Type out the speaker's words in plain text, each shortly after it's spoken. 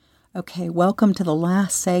Okay, welcome to the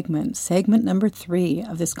last segment number 3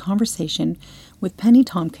 of this conversation with Penny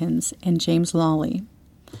Tompkins and James Lawley.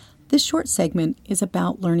 This short segment is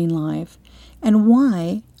about learning live and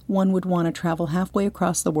why one would want to travel halfway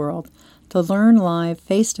across the world to learn live,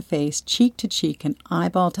 face-to-face, cheek-to-cheek, and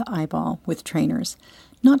eyeball-to-eyeball with trainers,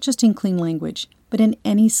 not just in clean language, but in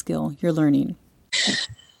any skill you're learning.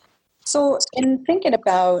 So in thinking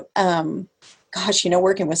about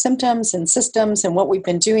working with symptoms and systems and what we've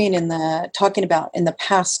been doing talking about in the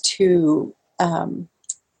past 2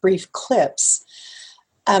 brief clips,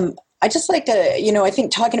 I just like to, I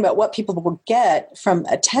think talking about what people will get from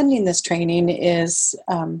attending this training is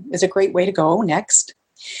a great way to go next.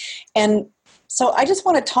 And so I just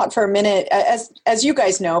want to talk for a minute, as you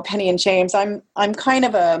guys know, Penny and James, I'm kind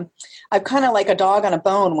of like a dog on a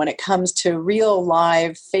bone when it comes to real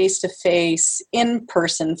live, face-to-face,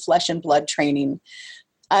 in-person, flesh and blood training.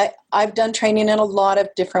 I've done training in a lot of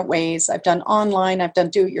different ways. I've done online, I've done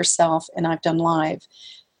do-it-yourself, and I've done live.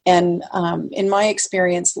 And in my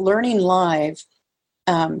experience, learning live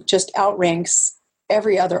just outranks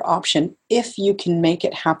every other option if you can make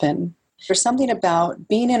it happen. There's something about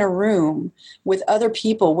being in a room with other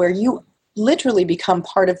people where you literally become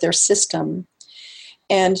part of their system.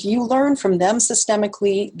 And you learn from them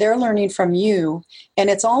systemically, they're learning from you, and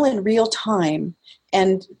it's all in real time.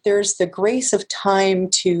 And there's the grace of time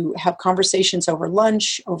to have conversations over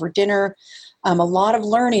lunch, over dinner. A lot of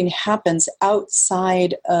learning happens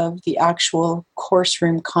outside of the actual course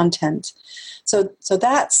room content. So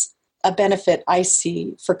that's a benefit I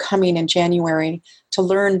see for coming in January to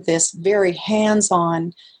learn this very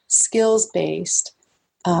hands-on, skills-based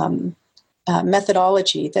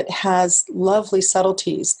methodology that has lovely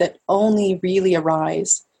subtleties that only really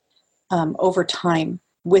arise over time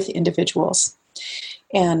with individuals.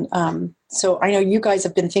 And so I know you guys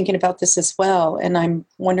have been thinking about this as well, and I'm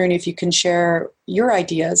wondering if you can share your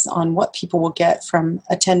ideas on what people will get from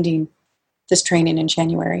attending this training in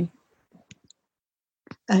January.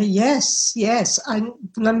 Yes.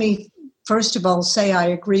 Let me first of all say I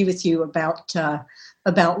agree with you about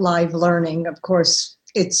live learning. Of course,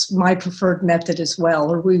 it's my preferred method as well,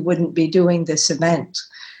 or we wouldn't be doing this event.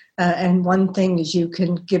 And one thing is you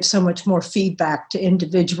can give so much more feedback to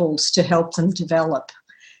individuals to help them develop.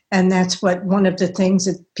 And that's what one of the things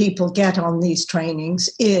that people get on these trainings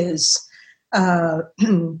is to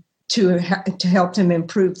help them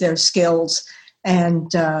improve their skills and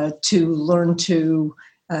to learn to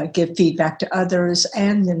give feedback to others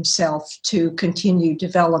and themselves to continue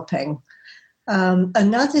developing.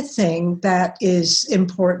 Another thing that is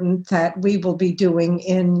important that we will be doing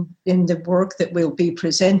in the work that we'll be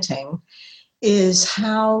presenting is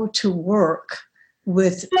how to work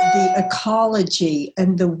with the ecology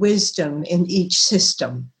and the wisdom in each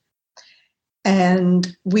system.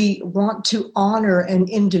 And we want to honor an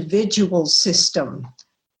individual system.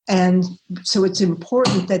 And so it's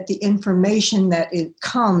important that the information that it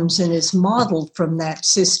comes and is modeled from that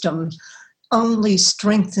system only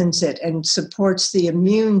strengthens it and supports the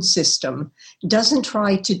immune system, doesn't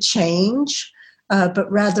try to change,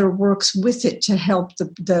 but rather works with it to help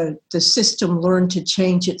the system learn to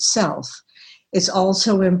change itself. It's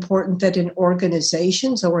also important that in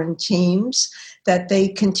organizations or in teams that they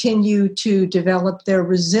continue to develop their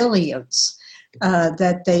resilience,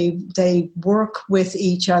 that they work with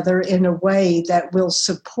each other in a way that will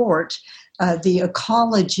support the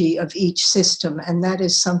ecology of each system, and that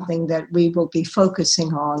is something that we will be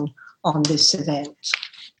focusing on this event.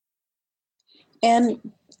 And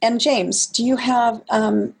James, do you have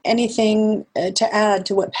anything to add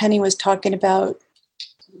to what Penny was talking about?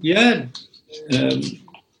 Yeah. I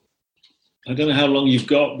don't know how long you've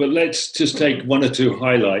got, but let's just take one or two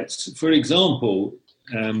highlights. For example,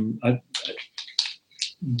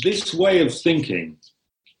 this way of thinking,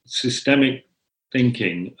 systemic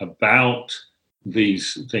thinking about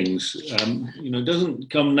these things, doesn't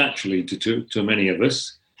come naturally to many of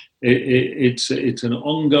us. It's an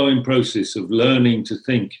ongoing process of learning to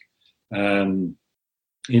think in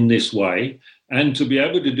this way, and to be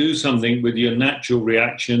able to do something with your natural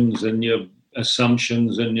reactions and your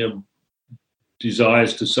assumptions and your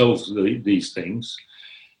desires to solve these things.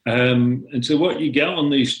 And so what you get on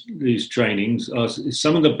these trainings is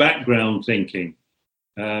some of the background thinking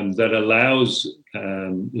that allows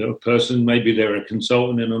a person, maybe they're a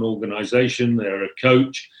consultant in an organization, they're a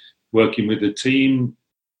coach working with a team,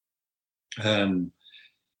 or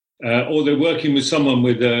they're working with someone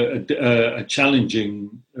with a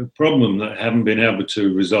challenging problem that haven't been able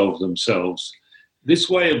to resolve themselves. This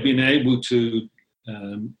way of being able to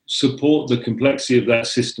support the complexity of that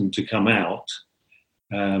system to come out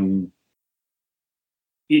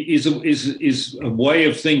is a way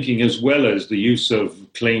of thinking as well as the use of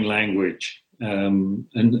clean language.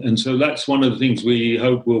 And so that's one of the things we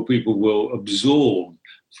hope people will absorb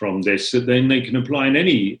from this, that then they can apply in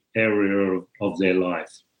any area of their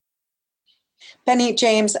life. Penny,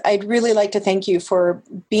 James, I'd really like to thank you for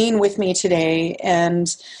being with me today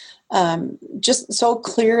and just so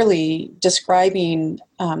clearly describing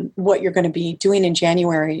what you're going to be doing in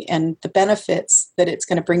January and the benefits that it's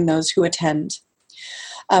going to bring those who attend.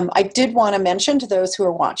 I did want to mention to those who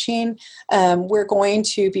are watching, we're going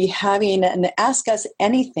to be having an Ask Us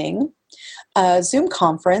Anything Zoom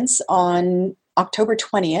conference on October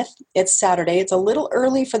 20th. It's Saturday. It's a little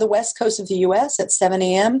early for the west coast of the U.S. at 7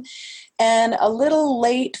 a.m. and a little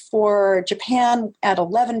late for Japan at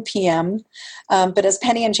 11 p.m. But as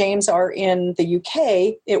Penny and James are in the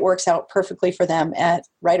UK, it works out perfectly for them at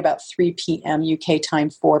right about 3 p.m. UK time,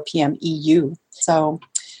 4 p.m. EU. So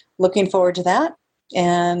looking forward to that.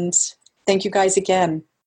 And thank you guys again.